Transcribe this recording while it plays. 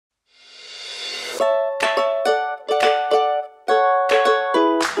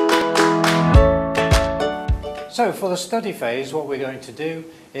So for the study phase, what we're going to do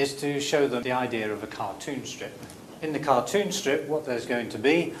is to show them the idea of a cartoon strip. In the cartoon strip, what there's going to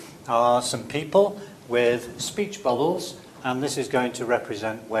be are some people with speech bubbles, and this is going to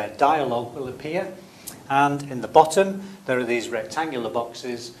represent where dialogue will appear. And in the bottom, there are these rectangular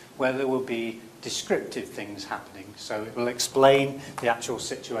boxes where there will be descriptive things happening. So it will explain the actual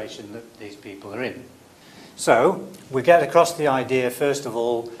situation that these people are in. So we get across the idea, first of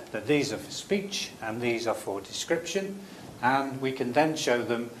all, that these are for speech and these are for description. And we can then show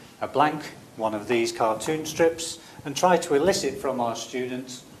them a blank one of these cartoon strips and try to elicit from our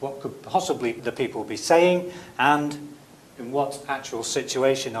students what could possibly the people be saying and in what actual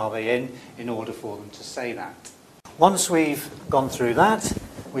situation are they in order for them to say that. Once we've gone through that,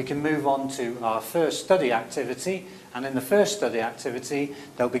 we can move on to our first study activity, and in the first study activity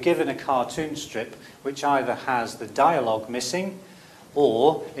they'll be given a cartoon strip which either has the dialogue missing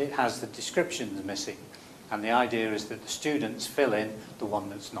or it has the descriptions missing, and the idea is that the students fill in the one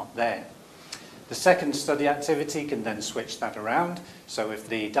that's not there. The second study activity can then switch that around, so if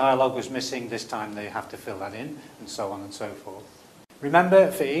the dialogue was missing, this time they have to fill that in, and so on and so forth.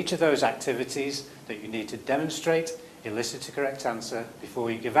 Remember, for each of those activities that you need to demonstrate, elicit a correct answer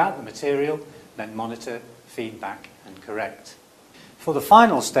before you give out the material, then monitor, feedback and correct. For the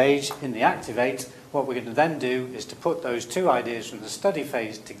final stage, in the activate, what we're going to then do is to put those two ideas from the study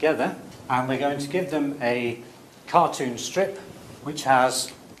phase together, and we're going to give them a cartoon strip which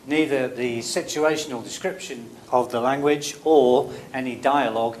has neither the situational description of the language or any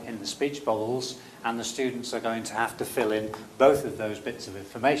dialogue in the speech bubbles, and the students are going to have to fill in both of those bits of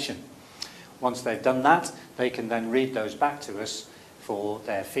information. Once they've done that, they can then read those back to us for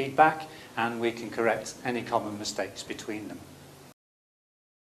their feedback, and we can correct any common mistakes between them.